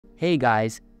Hey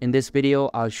guys, in this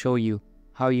video I'll show you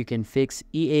how you can fix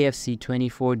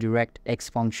EAFC24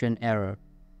 Directx Function Error.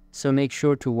 So make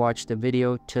sure to watch the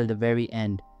video till the very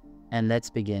end, and let's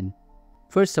begin.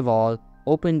 First of all,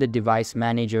 open the device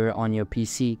manager on your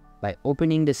PC by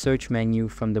opening the search menu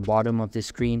from the bottom of the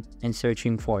screen and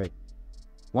searching for it.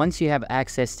 Once you have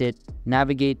accessed it,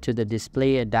 navigate to the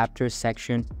display adapter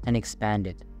section and expand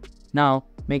it. Now,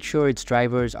 make sure its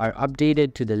drivers are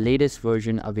updated to the latest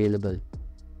version available.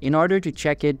 In order to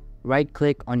check it,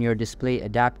 right-click on your display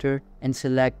adapter and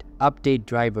select Update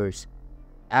Drivers.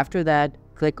 After that,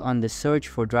 click on the Search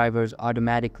for Drivers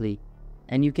automatically,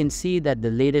 and you can see that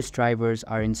the latest drivers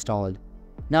are installed.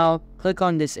 Now, click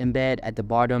on this embed at the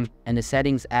bottom and the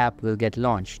Settings app will get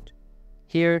launched.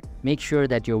 Here, make sure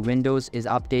that your Windows is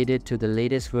updated to the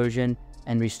latest version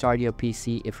and restart your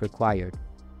PC if required.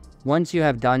 Once you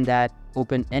have done that,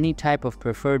 open any type of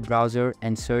preferred browser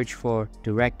and search for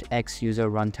Directx User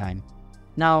Runtime.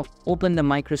 Now, open the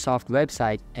Microsoft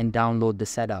website and download the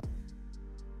setup.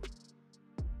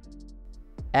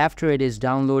 After it is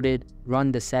downloaded,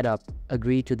 run the setup,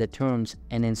 agree to the terms,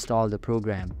 and install the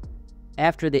program.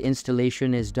 After the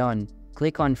installation is done,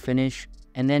 click on Finish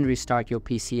and then restart your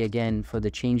PC again for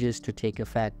the changes to take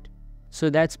effect. So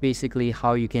that's basically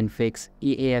how you can fix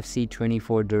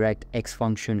EAFC24 Directx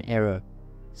Function Error.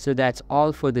 So that's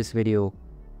all for this video.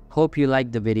 Hope you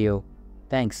liked the video.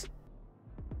 Thanks.